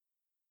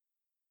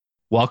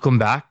Welcome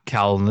back,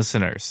 Cal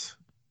listeners.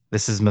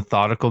 This is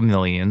Methodical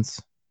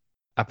Millions,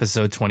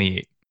 episode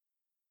 28.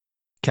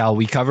 Cal,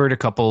 we covered a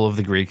couple of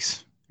the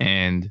Greeks,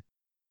 and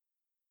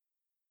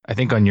I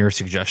think on your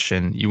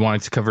suggestion, you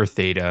wanted to cover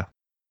theta.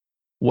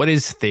 What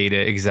is theta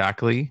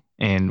exactly,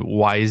 and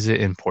why is it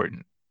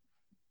important?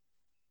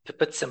 To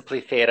put simply,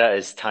 theta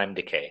is time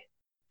decay.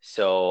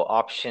 So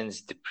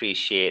options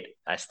depreciate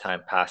as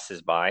time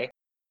passes by.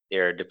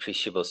 They're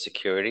depreciable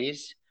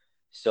securities.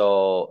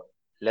 So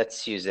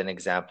let's use an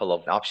example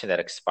of an option that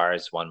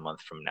expires 1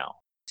 month from now.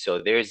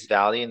 So there's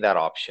value in that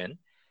option,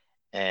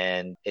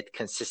 and it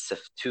consists of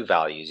two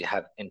values. You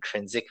have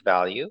intrinsic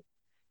value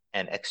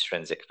and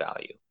extrinsic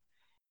value.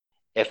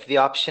 If the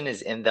option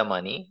is in the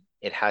money,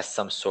 it has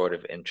some sort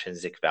of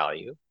intrinsic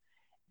value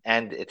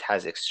and it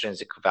has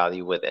extrinsic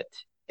value with it.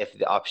 If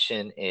the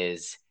option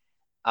is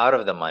out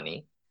of the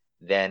money,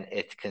 then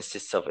it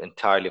consists of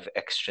entirely of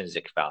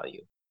extrinsic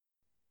value.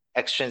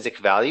 Extrinsic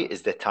value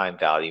is the time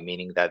value,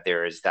 meaning that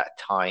there is that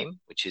time,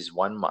 which is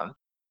 1 month,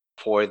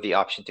 for the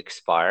option to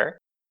expire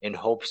in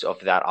hopes of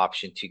that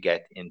option to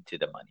get into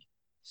the money.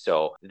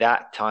 So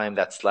that time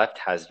that's left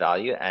has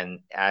value,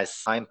 and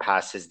as time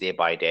passes day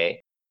by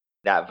day,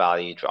 that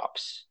value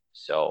drops.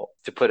 So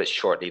to put it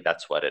shortly,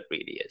 that's what it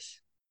really is.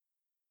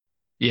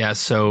 Yeah,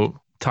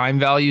 so time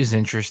value is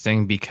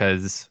interesting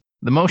because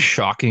the most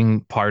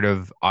shocking part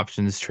of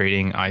options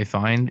trading I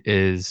find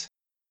is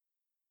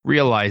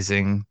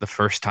realizing the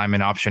first time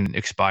an option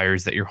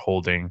expires that you're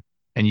holding,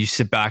 and you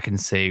sit back and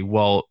say,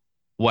 well,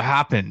 what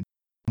happened?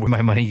 Where'd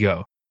my money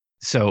go?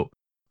 So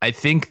I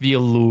think the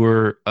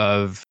allure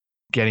of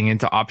getting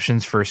into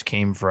options first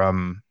came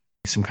from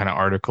some kind of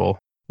article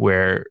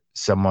where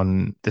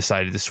someone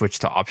decided to switch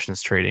to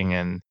options trading.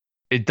 And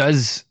it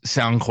does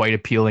sound quite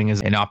appealing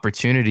as an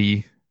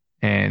opportunity.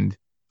 And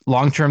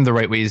long term, the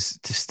right way is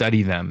to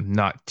study them,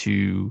 not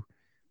to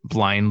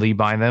blindly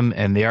buy them,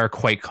 and they are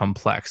quite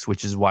complex,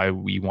 which is why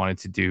we wanted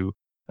to do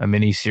a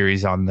mini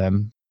series on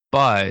them.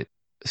 But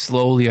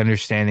slowly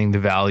understanding the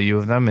value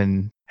of them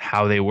and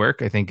how they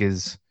work, I think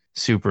is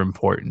super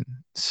important.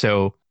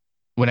 So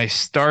when I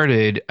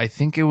started, I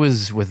think it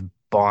was with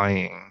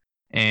buying.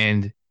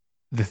 And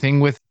the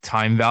thing with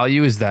time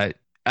value is that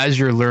as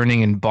you're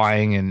learning and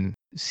buying and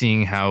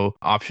seeing how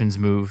options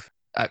move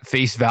at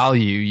face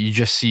value, you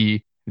just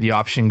see the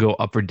option go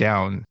up or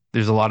down.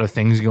 There's a lot of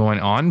things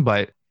going on,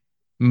 but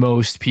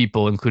most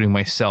people, including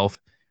myself,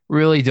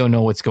 really don't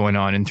know what's going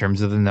on in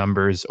terms of the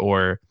numbers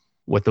or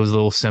what those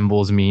little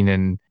symbols mean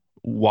and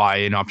why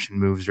an option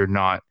moves or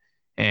not.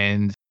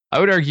 And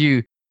I would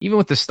argue, even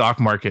with the stock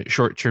market,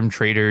 short term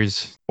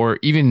traders or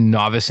even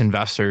novice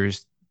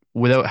investors,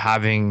 without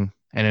having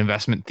an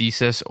investment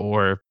thesis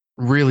or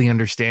really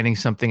understanding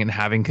something and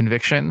having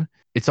conviction,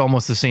 it's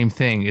almost the same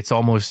thing. It's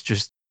almost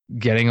just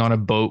getting on a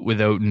boat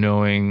without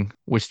knowing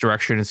which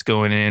direction it's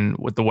going in,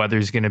 what the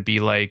weather's going to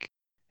be like,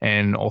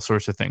 and all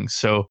sorts of things.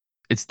 So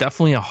it's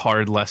definitely a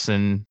hard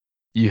lesson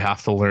you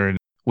have to learn,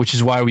 which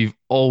is why we've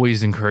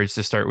always encouraged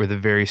to start with a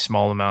very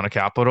small amount of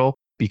capital.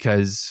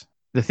 Because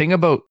the thing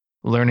about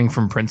learning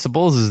from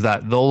principles is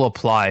that they'll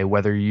apply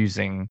whether you're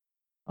using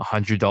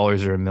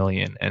 $100 or a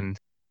million. And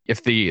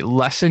if the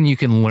lesson you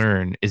can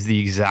learn is the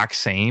exact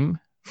same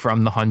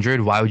from the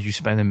 100, why would you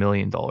spend $1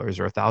 million or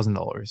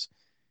 $1,000?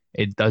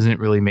 It doesn't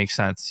really make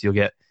sense. You'll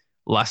get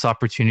less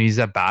opportunities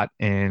at bat,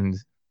 and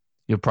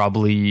you'll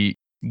probably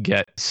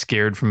get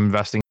scared from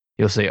investing.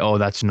 You'll say, oh,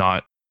 that's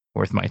not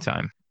worth my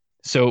time.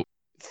 So,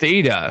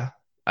 theta,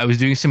 I was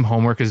doing some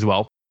homework as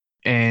well.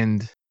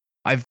 And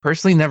I've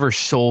personally never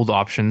sold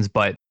options,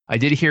 but I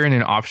did hear in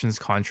an options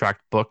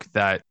contract book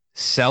that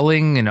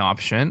selling an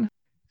option,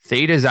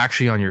 theta is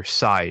actually on your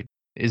side.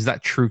 Is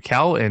that true,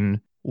 Cal? And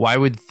why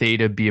would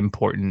theta be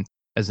important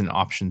as an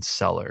option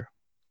seller?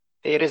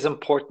 It is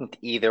important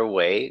either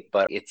way,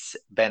 but it's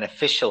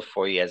beneficial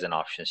for you as an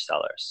option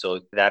seller.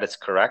 So that is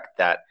correct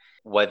that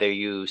whether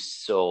you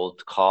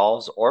sold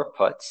calls or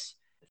puts,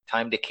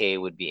 time decay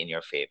would be in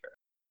your favor.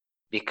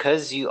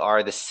 Because you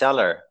are the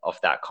seller of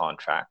that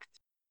contract,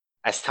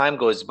 as time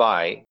goes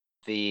by,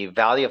 the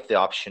value of the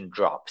option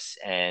drops.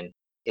 And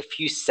if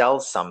you sell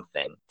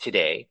something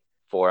today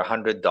for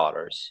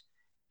 $100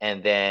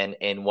 and then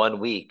in 1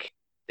 week,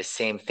 the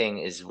same thing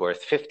is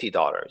worth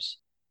 $50,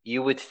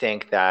 you would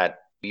think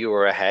that you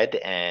were ahead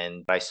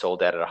and I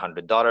sold that at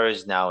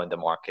 $100. Now in the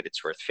market,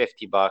 it's worth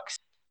 $50.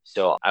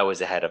 So I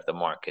was ahead of the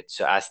market.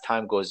 So as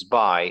time goes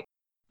by,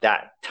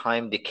 that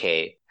time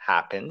decay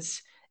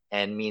happens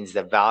and means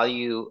the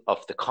value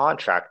of the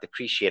contract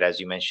depreciate as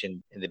you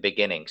mentioned in the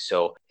beginning.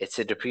 So it's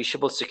a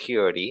depreciable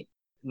security.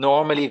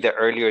 Normally, the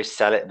earlier you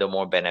sell it, the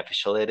more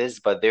beneficial it is.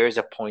 But there is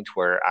a point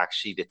where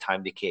actually the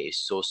time decay is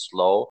so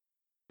slow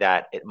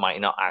that it might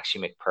not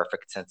actually make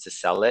perfect sense to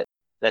sell it.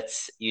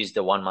 Let's use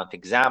the 1 month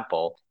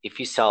example. If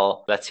you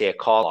sell, let's say, a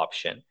call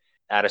option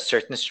at a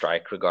certain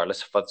strike,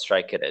 regardless of what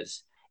strike it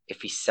is,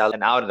 if you sell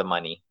an out of the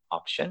money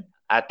option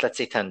at, let's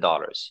say,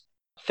 $10,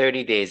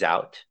 30 days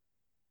out,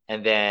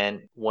 and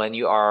then when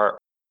you are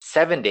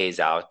 7 days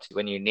out,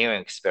 when you're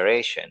nearing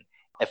expiration,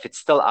 if it's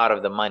still out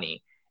of the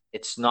money,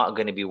 it's not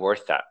going to be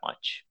worth that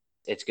much.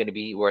 it's going to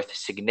be worth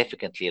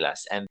significantly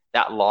less. And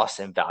that loss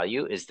in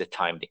value is the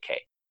time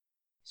decay.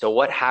 So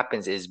what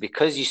happens is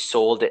because you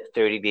sold it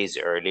 30 days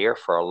earlier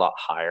for a lot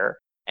higher,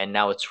 and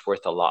now it's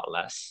worth a lot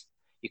less,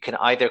 you can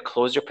either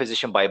close your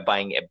position by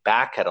buying it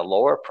back at a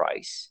lower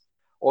price,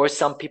 or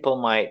some people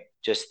might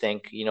just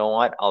think, you know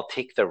what, I'll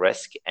take the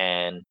risk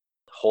and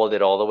hold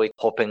it all the way,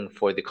 hoping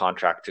for the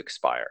contract to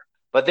expire.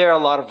 But there are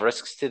a lot of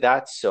risks to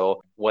that.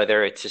 So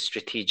whether it's a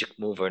strategic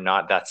move or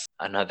not, that's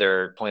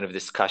another point of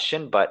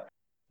discussion, but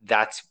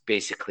that's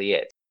basically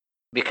it.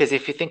 Because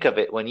if you think of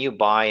it, when you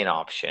buy an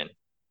option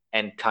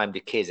and time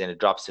decays and it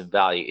drops in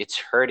value, it's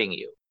hurting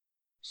you.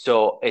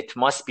 So it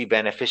must be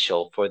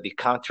beneficial for the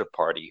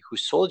counterparty who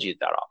sold you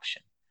that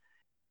option.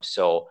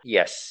 So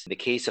yes, in the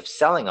case of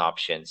selling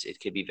options, it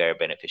could be very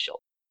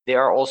beneficial.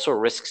 There are also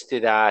risks to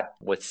that.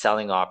 With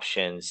selling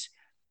options,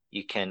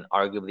 you can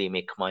arguably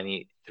make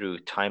money through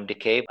time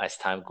decay as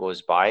time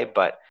goes by,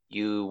 but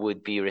you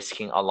would be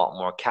risking a lot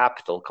more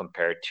capital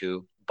compared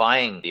to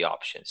buying the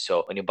option.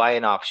 So when you buy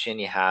an option,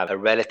 you have a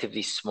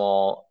relatively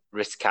small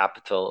risk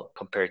capital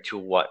compared to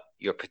what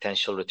your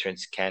potential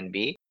returns can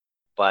be,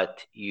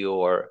 but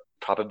your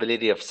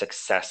probability of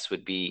success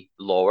would be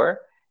lower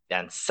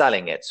than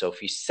selling it. So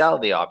if you sell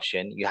the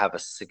option, you have a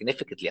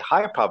significantly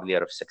higher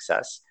probability of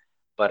success,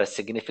 but a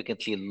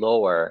significantly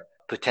lower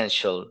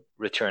potential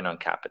return on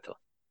capital.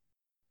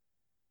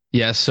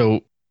 Yeah,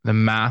 so the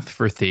math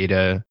for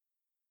theta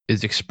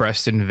is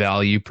expressed in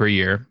value per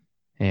year,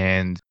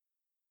 and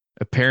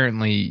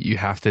apparently you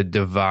have to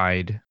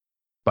divide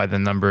by the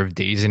number of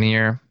days in a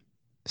year.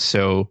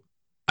 So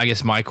I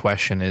guess my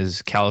question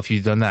is, Cal, if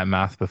you've done that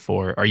math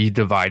before, are you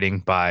dividing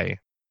by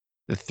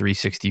the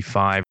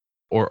 365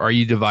 or are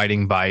you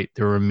dividing by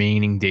the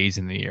remaining days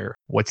in the year?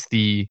 What's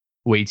the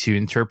way to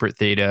interpret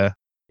theta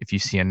if you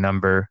see a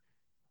number?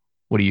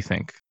 What do you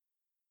think?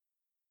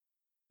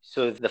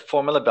 So the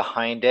formula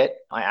behind it,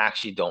 I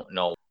actually don't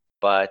know,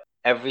 but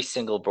every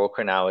single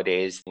broker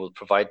nowadays will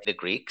provide the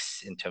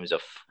Greeks in terms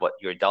of what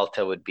your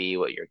delta would be,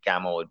 what your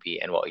gamma would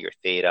be, and what your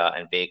theta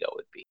and vega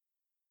would be.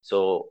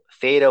 So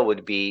theta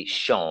would be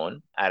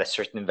shown at a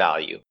certain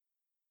value.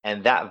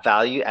 And that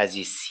value, as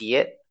you see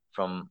it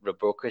from the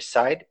broker's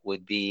side,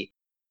 would be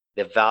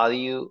the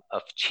value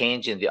of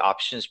change in the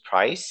options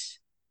price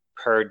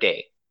per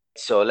day.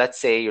 So let's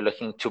say you're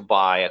looking to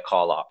buy a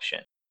call option,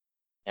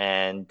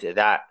 and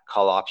that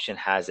call option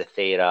has a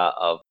theta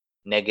of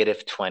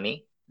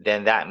 -20.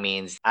 Then that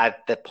means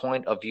at the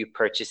point of you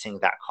purchasing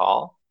that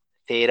call,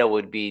 theta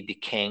would be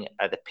decaying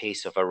at the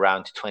pace of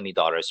around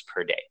 $20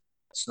 per day.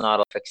 It's not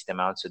a fixed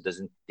amount, so it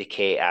doesn't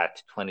decay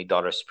at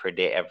 $20 per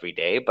day every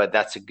day, but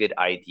that's a good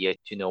idea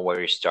to know where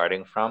you're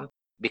starting from,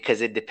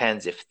 because it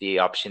depends if the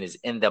option is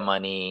in the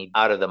money,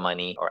 out of the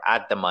money, or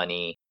at the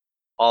money.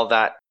 All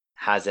that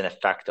has an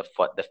effect of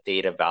what the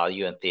theta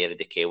value and theta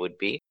decay would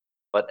be.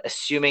 But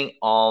assuming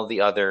all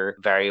the other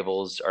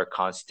variables are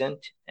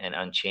constant and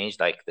unchanged,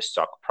 like the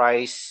stock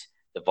price,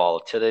 the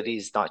volatility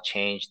is not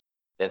changed,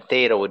 then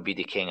theta would be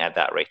decaying at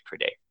that rate per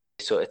day.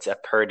 So it's a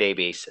per day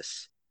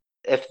basis.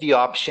 If the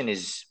option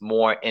is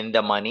more in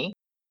the money,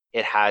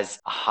 it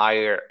has a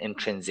higher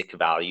intrinsic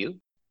value.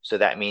 So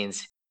that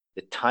means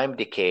the time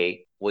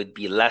decay would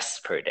be less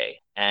per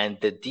day.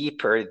 And the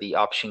deeper the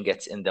option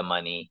gets in the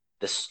money,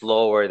 the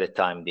slower the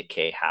time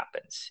decay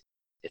happens.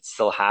 It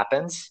still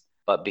happens,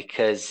 but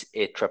because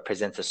it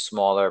represents a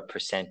smaller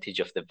percentage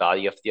of the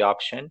value of the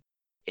option,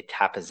 it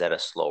happens at a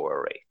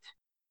slower rate.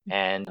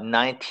 And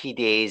 90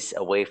 days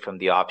away from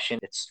the option,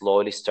 it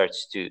slowly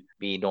starts to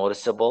be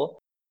noticeable.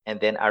 And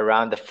then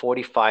around the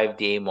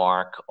 45-day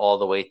mark, all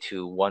the way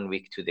to 1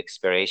 week to the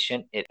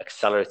expiration, it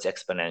accelerates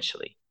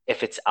exponentially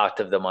if it's out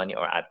of the money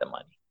or at the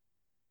money.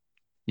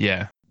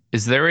 Yeah.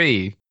 Is there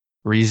a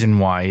reason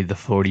why the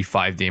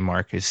 45-day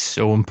mark is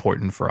so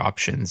important for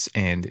options?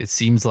 And it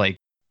seems like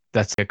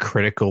that's a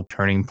critical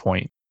turning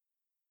point.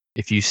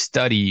 If you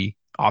study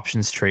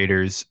options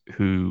traders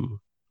who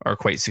are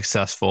quite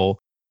successful,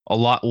 a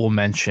lot will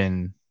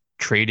mention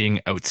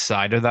trading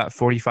outside of that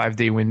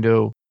 45-day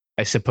window.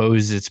 I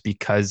suppose it's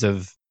because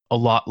of a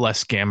lot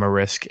less gamma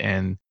risk,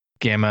 and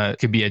gamma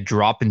could be a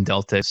drop in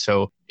delta.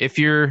 So if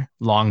you're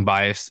long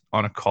biased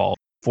on a call,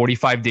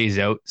 45 days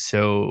out.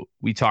 So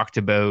we talked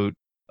about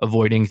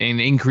avoiding an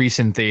increase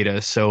in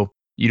theta. So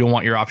you don't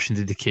want your option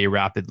to decay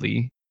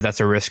rapidly. That's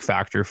a risk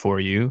factor for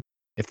you.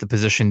 If the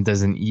position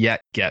doesn't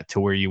yet get to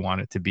where you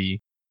want it to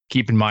be,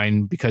 keep in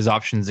mind, because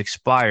options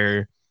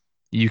expire,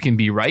 you can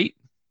be right,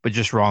 but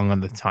just wrong on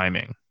the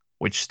timing,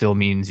 which still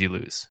means you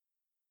lose.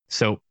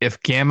 So if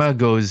gamma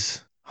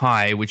goes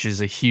high, which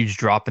is a huge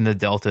drop in the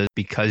delta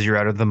because you're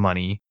out of the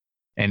money,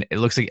 and it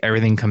looks like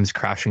everything comes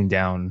crashing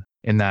down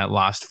in that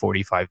last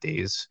 45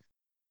 days,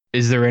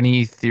 is there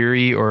any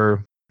theory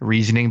or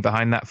reasoning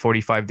behind that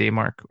 45-day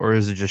mark, or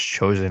is it just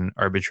chosen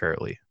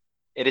arbitrarily?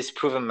 It is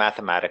proven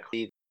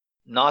mathematically.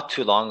 Not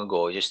too long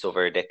ago, just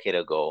over a decade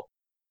ago,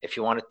 if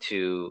you wanted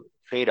to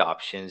trade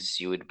options,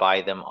 you would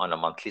buy them on a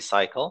monthly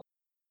cycle,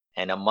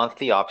 and a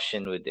monthly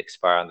option would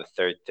expire on the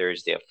third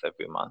Thursday of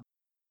every month.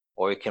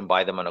 Or you can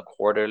buy them on a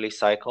quarterly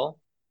cycle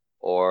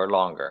or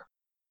longer.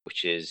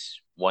 which is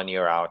 1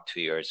 year out,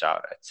 2 years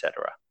out,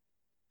 etc.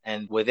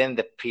 And within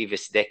the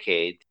previous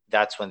decade,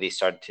 that's when they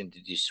started to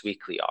introduce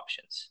weekly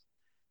options.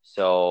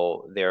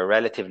 So they're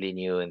relatively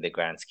new in the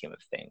grand scheme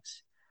of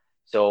things.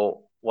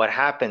 So what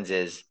happens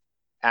is,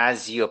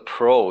 as you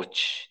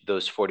approach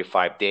those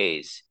 45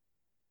 days,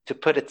 to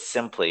put it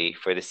simply,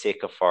 for the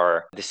sake of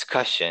our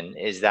discussion,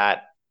 is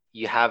that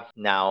you have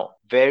now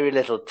very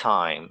little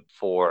time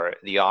for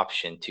the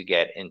option to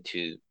get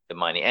into the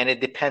money. And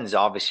it depends,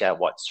 obviously, at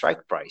what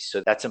strike price.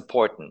 So that's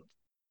important.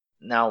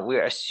 Now,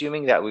 we're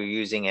assuming that we're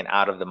using an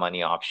out of the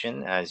money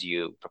option as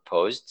you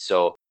proposed.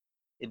 So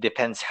it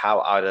depends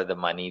how out of the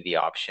money the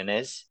option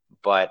is.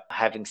 But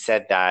having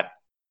said that,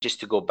 just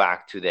to go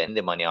back to the in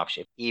the money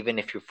option, even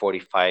if you're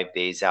 45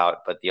 days out,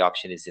 but the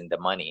option is in the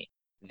money,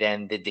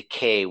 then the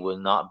decay will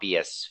not be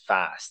as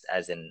fast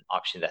as an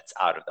option that's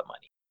out of the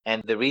money.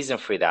 And the reason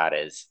for that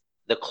is,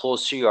 the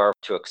closer you are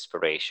to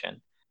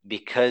expiration,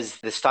 because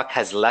the stock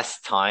has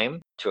less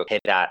time to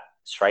hit that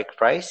strike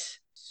price,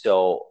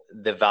 so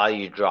the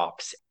value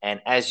drops.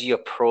 And as you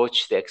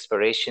approach the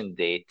expiration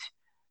date,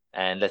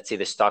 and let's say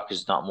the stock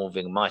is not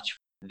moving much,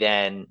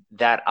 then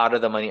that out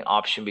of the money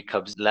option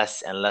becomes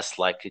less and less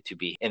likely to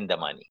be in the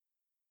money.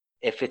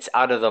 If it's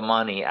out of the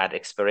money at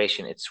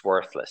expiration, it's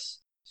worthless.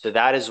 So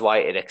that is why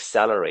it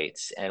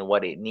accelerates. And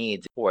what it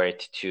needs for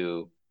it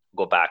to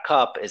go back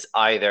up is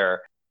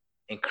either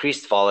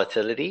increased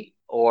volatility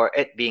or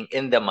it being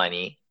in the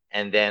money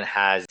and then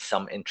has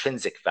some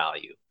intrinsic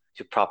value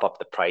to prop up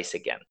the price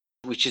again,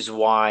 which is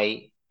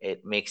why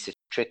it makes it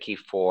tricky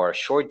for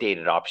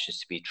short-dated options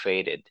to be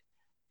traded.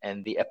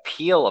 And the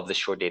appeal of the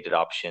short-dated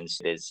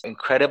options is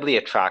incredibly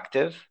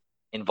attractive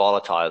in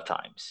volatile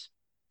times,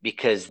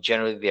 because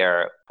generally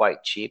they're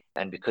quite cheap,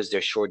 and because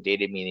they're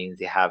short-dated, meaning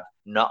they have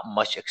not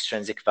much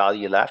extrinsic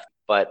value left.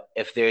 But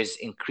if there's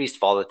increased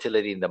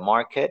volatility in the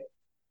market,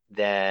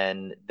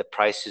 then the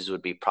prices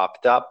would be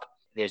propped up.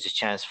 There's a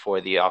chance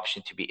for the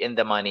option to be in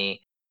the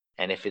money.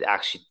 And if it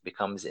actually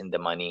becomes in the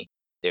money,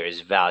 there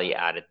is value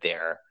added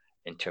there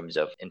in terms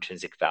of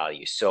intrinsic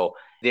value. So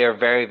they're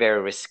very,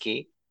 very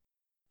risky.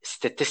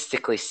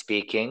 Statistically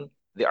speaking,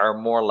 they are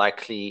more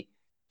likely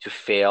to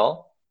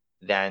fail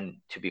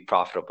than to be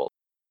profitable.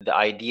 The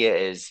idea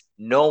is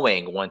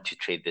knowing when to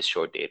trade the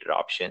short-dated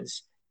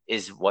options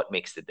is what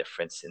makes the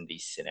difference in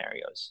these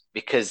scenarios.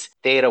 Because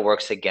data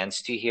works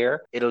against you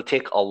here, it'll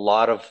take a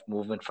lot of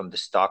movement from the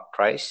stock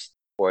price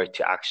for it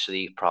to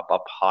actually prop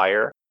up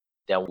higher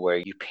than where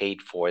you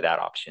paid for that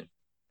option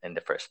in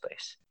the first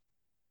place.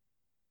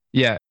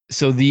 Yeah.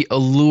 So the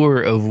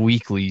allure of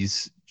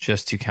weeklies,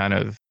 just to kind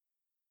of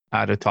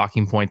add a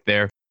talking point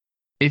there,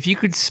 if you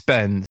could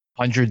spend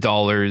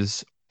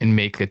 $100 and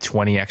make a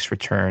 20x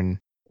return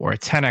or a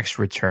 10x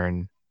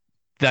return,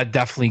 that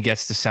definitely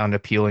gets to sound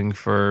appealing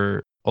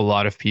for a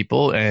lot of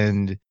people.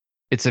 And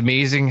it's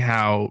amazing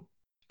how,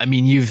 I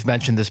mean, you've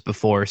mentioned this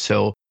before.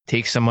 So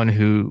take someone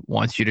who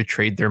wants you to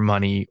trade their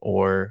money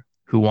or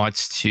who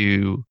wants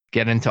to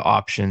get into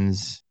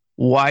options.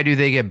 Why do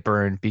they get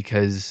burned?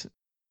 Because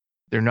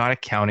they're not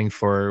accounting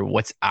for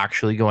what's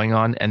actually going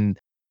on. And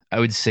I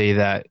would say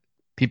that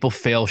people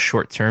fail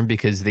short term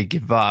because they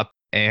give up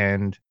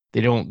and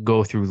they don't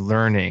go through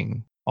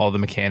learning all the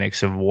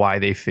mechanics of why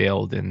they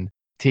failed. And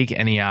take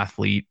any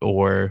athlete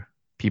or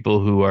people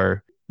who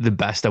are the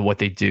best at what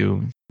they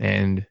do,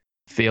 and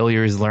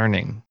failure is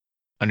learning,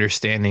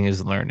 understanding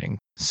is learning.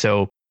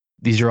 So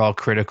these are all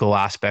critical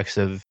aspects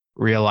of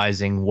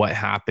realizing what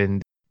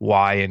happened,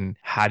 why, and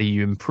how do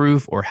you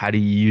improve or how do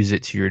you use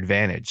it to your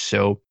advantage.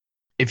 So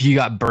if you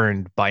got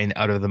burned by an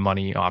out of the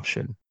money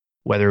option,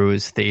 whether it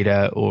was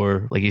theta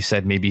or, like you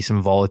said, maybe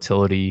some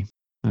volatility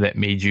that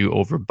made you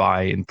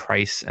overbuy in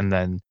price and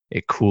then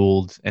it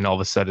cooled and all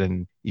of a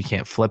sudden you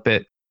can't flip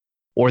it,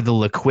 or the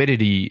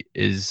liquidity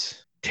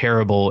is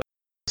terrible.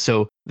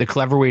 So the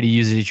clever way to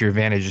use it to your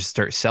advantage is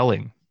start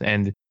selling.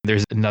 And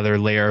there's another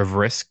layer of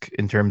risk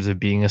in terms of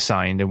being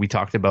assigned. And we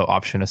talked about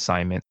option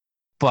assignment.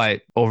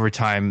 But over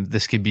time,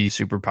 this could be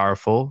super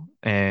powerful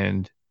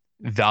and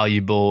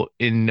valuable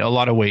in a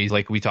lot of ways.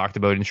 Like we talked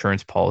about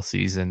insurance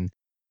policies and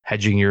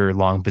hedging your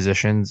long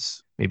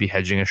positions, maybe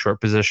hedging a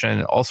short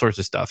position, all sorts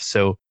of stuff.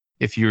 So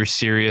if you're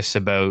serious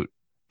about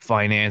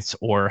finance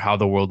or how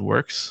the world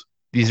works,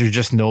 these are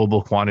just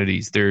knowable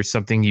quantities. There's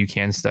something you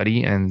can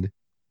study and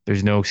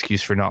there's no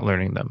excuse for not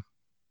learning them,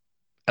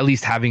 at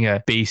least having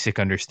a basic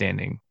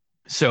understanding.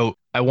 So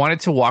I wanted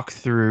to walk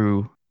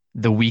through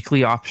the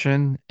weekly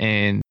option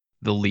and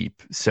the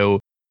leap. So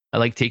I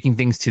like taking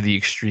things to the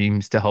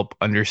extremes to help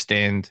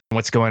understand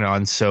what's going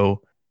on.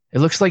 So it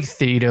looks like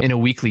theta in a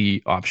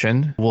weekly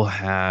option will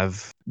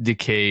have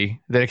decay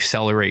that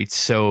accelerates.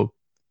 So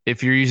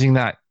if you're using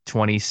that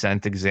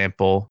 20-cent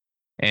example,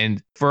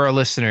 and for our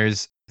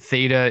listeners,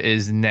 theta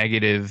is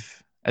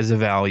negative as a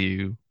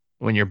value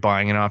when you're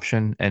buying an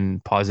option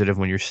and positive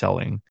when you're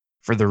selling,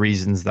 for the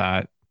reasons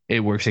that it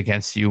works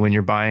against you when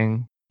you're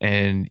buying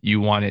and you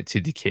want it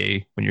to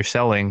decay when you're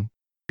selling,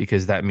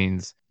 because that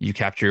means you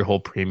capture your whole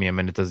premium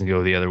and it doesn't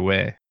go the other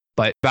way.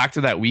 But back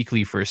to that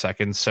weekly for a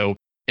second. So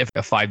if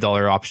a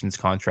 $5 options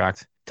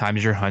contract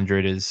times your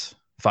 100 is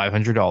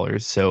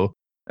 $500. So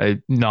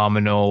a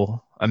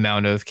nominal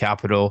amount of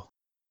capital,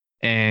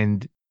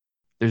 and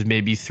there's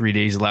maybe 3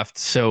 days left.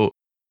 So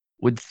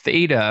would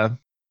theta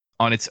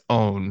on its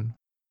own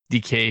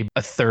decay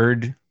a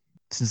third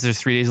since there's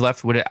 3 days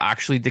left? Would it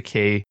actually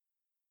decay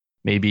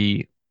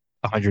maybe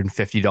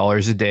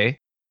 $150 a day?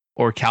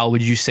 Or Cal,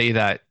 would you say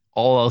that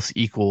all else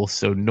equal,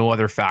 so no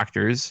other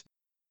factors,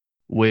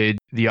 would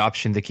the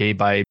option decay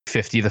by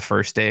 50 the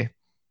first day,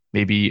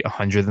 maybe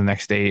 100 the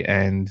next day,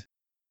 and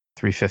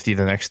 350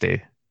 the next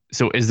day?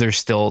 So is there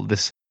still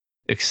this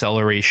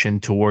acceleration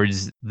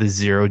towards the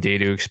 0 day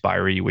to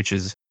expiry, which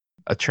is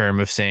a term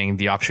of saying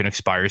the option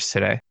expires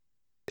today?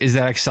 Is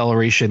that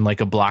acceleration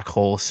like a black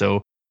hole?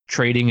 So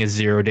trading a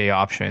 0 day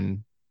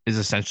option is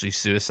essentially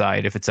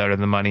suicide if it's out of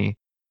the money.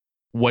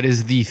 What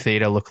does the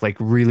theta look like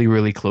really,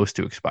 really close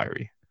to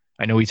expiry?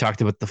 I know we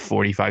talked about the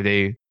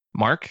 45-day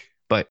mark,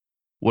 but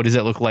what does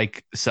it look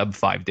like sub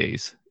 5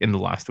 days in the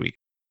last week?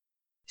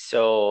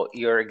 So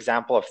your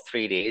example of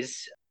 3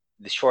 days,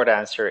 the short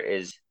answer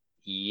is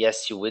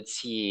yes, you would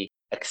see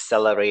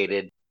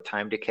accelerated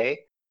time decay.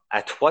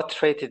 At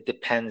what rate, it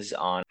depends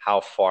on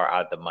how far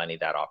out the money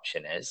that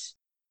option is.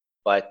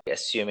 But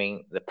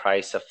assuming the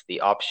price of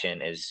the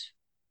option is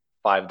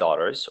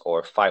 $5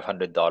 or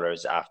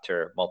 $500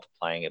 after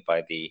multiplying it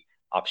by the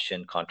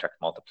option contract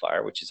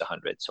multiplier, which is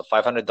 100. So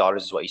 $500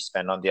 is what you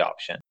spend on the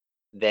option.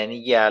 Then,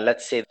 yeah,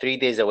 let's say 3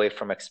 days away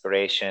from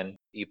expiration,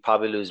 you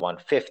probably lose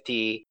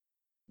 150.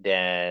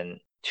 Then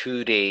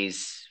 2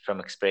 days from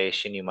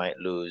expiration, you might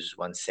lose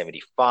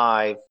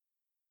 175.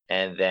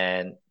 And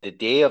then the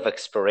day of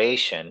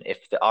expiration,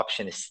 if the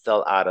option is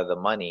still out of the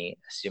money,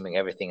 assuming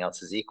everything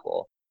else is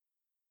equal,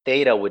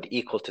 theta would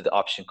equal to the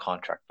option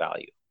contract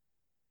value.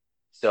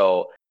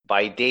 So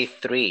by day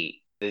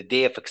 3, the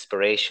day of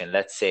expiration,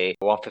 let's say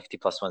 150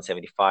 plus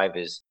 175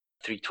 is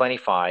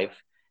 325.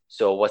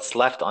 So what's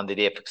left on the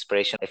day of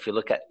expiration, if you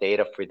look at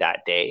theta for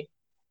that day,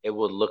 it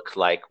would look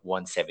like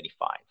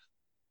 175.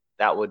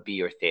 That would be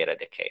your theta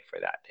decay for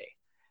that day,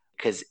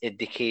 because it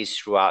decays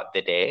throughout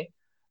the day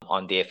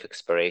on day of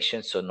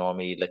expiration. So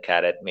normally you look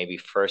at it, maybe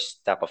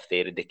first step of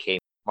theta decay,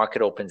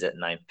 market opens at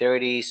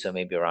 9:30, so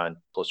maybe around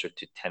closer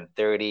to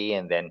 10:30,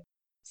 and then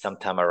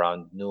sometime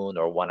around noon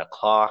or 1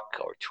 o'clock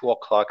or 2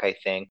 o'clock, I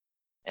think.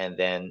 And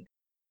then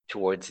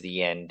towards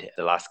the end,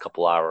 the last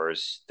couple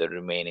hours, the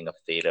remaining of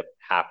theta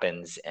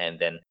happens. And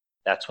then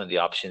that's when the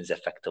option is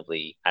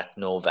effectively at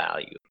no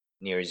value,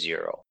 near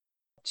zero.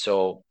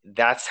 So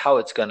that's how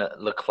it's going to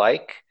look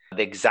like.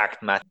 The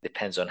exact math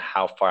depends on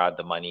how far out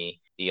the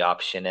money the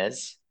option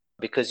is,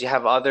 because you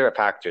have other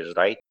factors,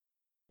 right?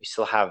 You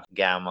still have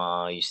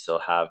gamma, you still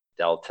have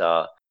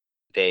delta,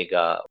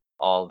 vega,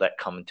 all that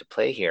come into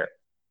play here.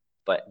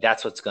 But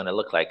that's what's going to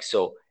look like.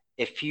 So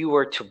if you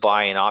were to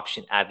buy an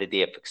option at the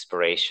day of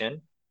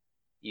expiration,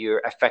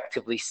 you're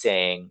effectively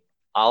saying,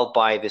 I'll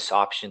buy this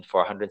option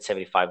for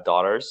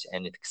 $175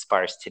 and it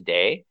expires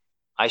today.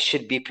 I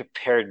should be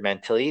prepared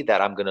mentally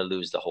that I'm going to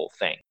lose the whole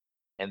thing.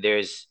 And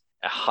there's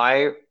a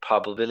high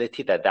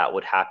probability that that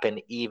would happen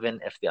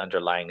even if the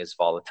underlying is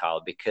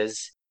volatile,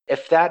 because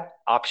if that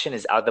option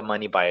is out of the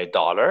money by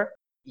 $1,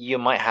 you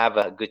might have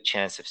a good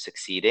chance of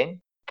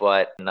succeeding,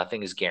 but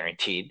nothing is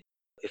guaranteed.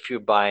 If you're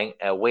buying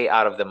a way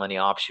out of the money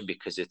option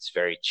because it's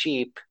very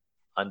cheap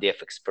on day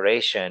of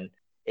expiration,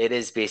 it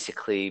is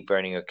basically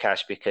burning your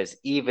cash, because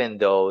even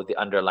though the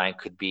underlying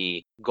could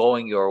be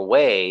going your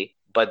way,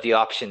 but the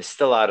option is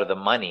still out of the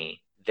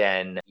money,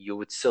 then you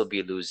would still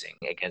be losing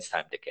against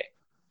time decay.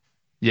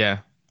 Yeah,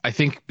 I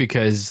think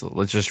because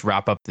let's just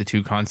wrap up the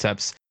two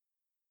concepts.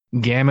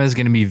 Gamma is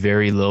going to be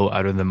very low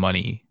out of the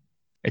money.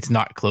 It's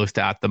not close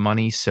to at the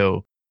money.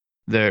 So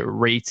the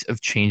rate of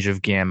change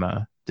of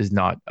gamma does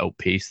not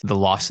outpace the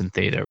loss in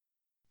theta.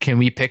 Can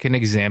we pick an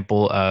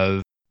example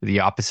of the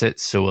opposite?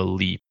 So a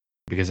leap,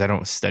 because I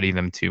don't study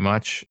them too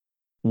much.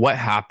 What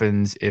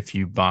happens if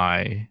you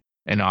buy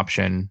an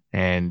option,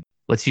 and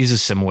let's use a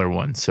similar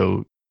one.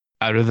 So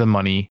out of the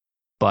money,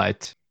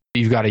 but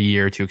you've got a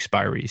year to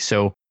expiry.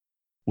 So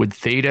would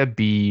theta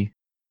be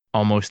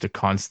almost a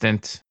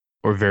constant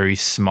or very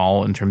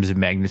small in terms of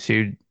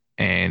magnitude?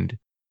 And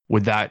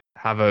would that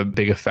have a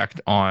big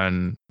effect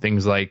on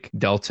things like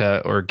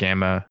delta or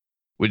gamma?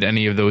 Would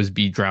any of those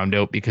be drowned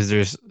out because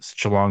there's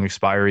such a long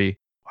expiry?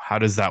 How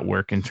does that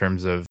work in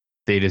terms of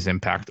theta's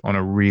impact on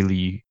a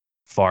really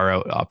far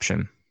out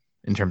option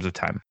in terms of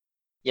time?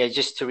 Yeah,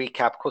 just to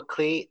recap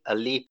quickly, a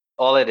leap,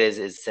 all it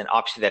is an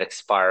option that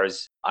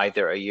expires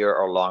either a year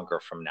or longer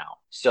from now.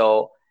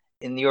 So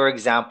in your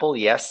example,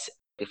 yes,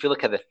 if you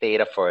look at the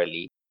theta for a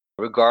leap,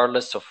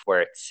 regardless of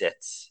where it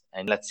sits,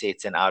 and let's say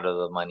it's an out of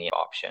the money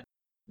option,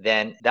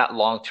 then that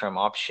long-term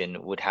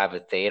option would have a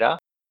theta,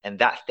 and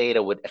that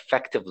theta would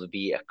effectively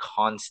be a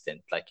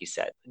constant, like you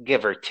said,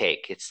 give or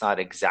take. It's not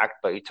exact,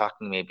 but you're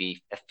talking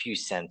maybe a few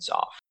cents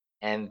off.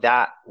 And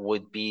that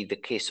would be the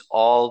case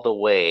all the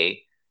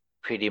way,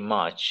 pretty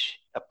much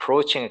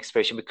approaching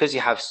expiration, because you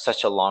have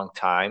such a long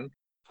time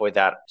for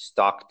that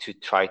stock to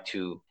try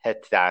to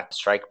hit that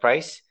strike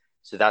price.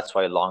 So that's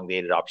why long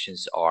dated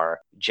options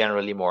are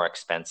generally more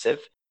expensive.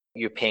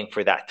 You're paying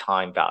for that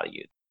time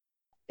value.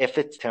 If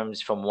it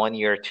terms from 1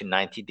 year to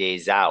 90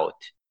 days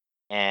out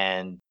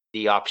and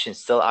the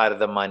option's still out of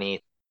the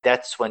money,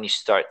 that's when you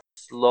start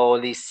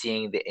slowly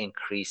seeing the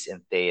increase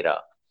in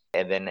theta.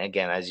 And then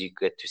again, as you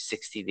get to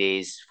 60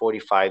 days,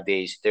 45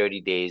 days,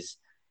 30 days,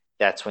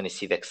 that's when you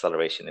see the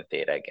acceleration in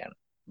theta again.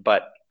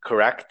 But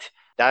correct,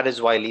 that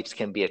is why leaps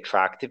can be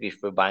attractive.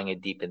 If you're buying a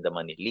deep in the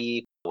money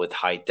leap with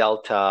high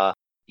delta,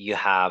 you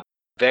have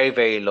very,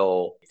 very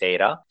low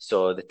theta.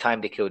 So the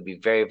time decay would be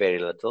very, very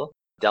little.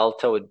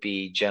 Delta would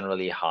be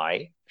generally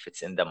high if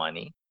it's in the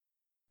money.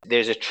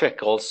 There's a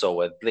trick also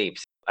with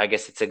leaps. I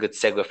guess it's a good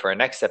segue for our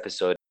next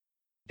episode.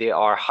 They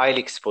are highly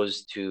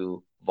exposed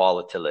to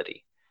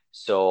volatility.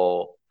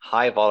 So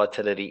high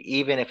volatility,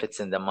 even if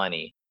it's in the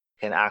money,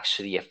 can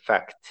actually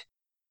affect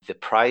the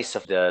price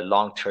of the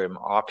long-term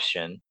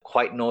option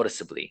quite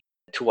noticeably.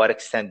 To what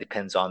extent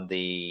depends on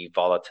the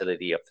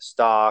volatility of the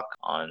stock,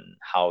 on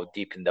how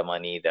deep in the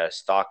money the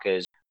stock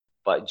is.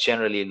 But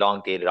generally,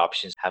 long-dated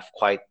options have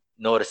quite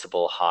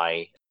noticeable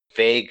high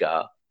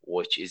vega,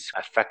 which is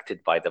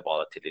affected by the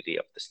volatility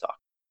of the stock.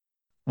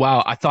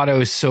 Wow, I thought I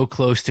was so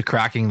close to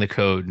cracking the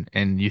code,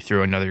 and you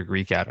threw another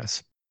Greek at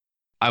us.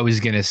 I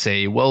was going to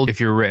say, well, if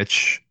you're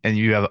rich and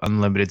you have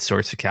unlimited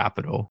source of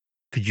capital,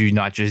 could you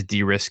not just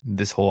de-risk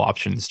this whole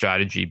option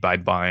strategy by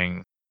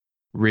buying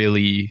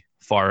really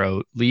far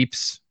out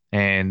leaps?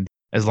 And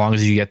as long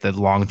as you get the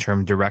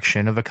long-term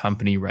direction of a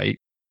company right,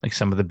 like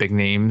some of the big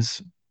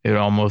names, it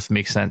almost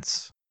makes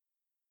sense.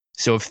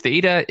 So if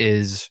theta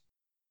is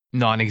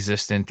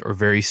non-existent or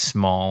very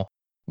small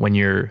when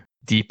you're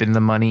deep in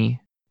the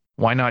money,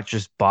 why not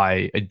just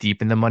buy a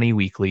deep in the money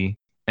weekly?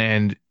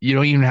 And you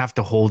don't even have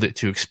to hold it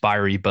to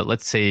expiry, but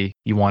let's say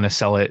you want to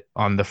sell it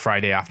on the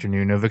Friday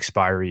afternoon of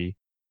expiry.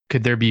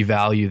 Could there be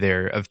value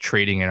there of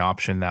trading an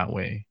option that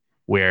way,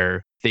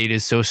 where theta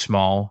is so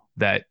small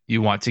that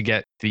you want to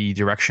get the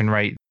direction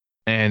right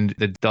and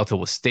the delta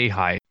will stay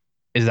high?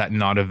 Is that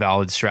not a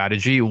valid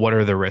strategy? What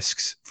are the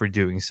risks for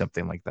doing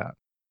something like that?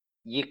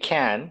 You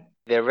can.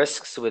 The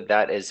risks with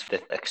that is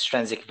the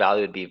extrinsic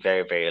value would be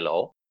very, very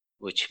low,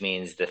 which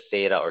means the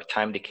theta or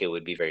time decay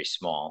would be very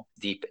small,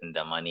 deep in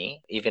the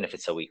money, even if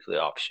it's a weekly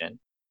option.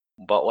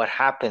 But what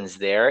happens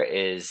there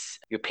is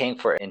you're paying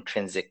for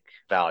intrinsic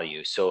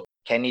value. So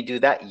can you do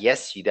that?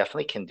 Yes, you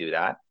definitely can do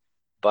that.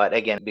 But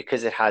again,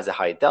 because it has a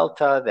high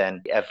delta,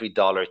 then every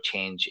dollar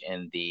change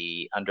in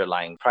the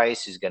underlying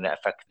price is going to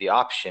affect the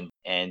option.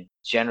 And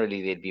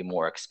generally, they'd be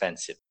more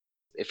expensive.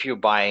 If you're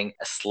buying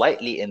a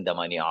slightly in the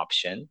money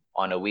option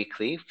on a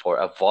weekly for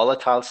a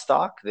volatile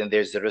stock, then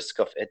there's the risk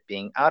of it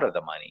being out of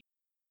the money.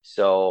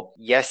 So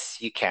yes,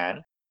 you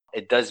can.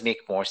 It does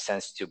make more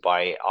sense to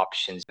buy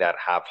options that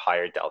have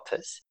higher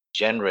deltas,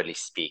 generally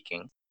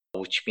speaking,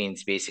 which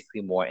means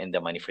basically more in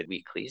the money for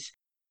weeklies.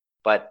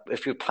 But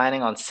if you're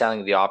planning on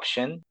selling the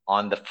option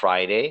on the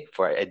Friday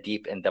for a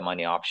deep in the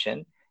money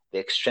option, the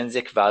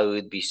extrinsic value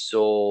would be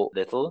so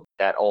little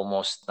that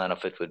almost none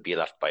of it would be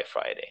left by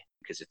Friday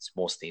because it's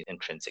mostly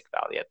intrinsic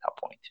value at that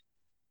point.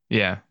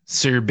 Yeah.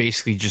 So you're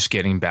basically just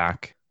getting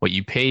back what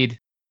you paid,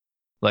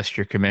 less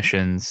your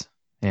commissions,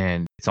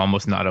 and it's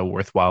almost not a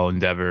worthwhile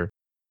endeavor.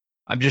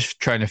 I'm just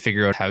trying to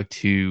figure out how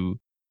to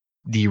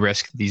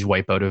de-risk these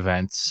wipeout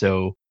events.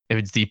 So if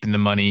it's deep in the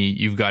money,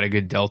 you've got a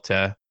good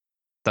delta.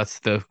 That's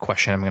the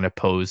question I'm going to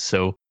pose.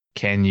 So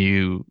can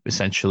you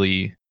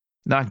essentially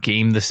not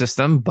game the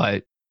system,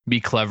 but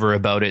be clever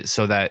about it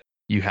so that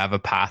you have a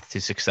path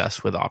to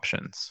success with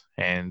options?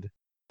 And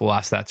we'll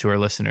ask that to our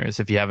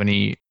listeners. If you have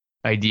any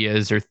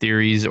ideas or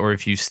theories, or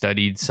if you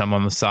studied some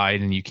on the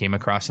side and you came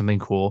across something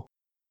cool,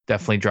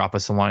 definitely drop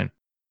us a line.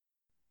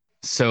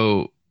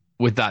 So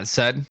with that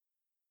said,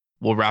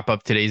 we'll wrap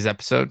up today's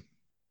episode.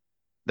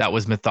 That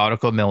was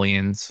Methodical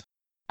Millions,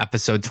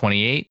 episode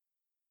 28.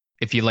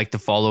 If you'd like to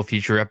follow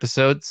future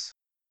episodes,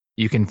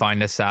 you can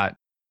find us at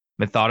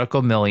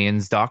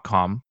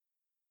methodicalmillions.com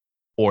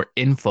or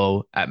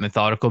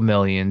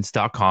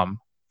info@methodicalmillions.com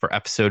for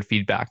episode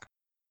feedback.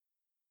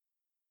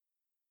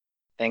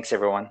 Thanks,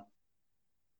 everyone.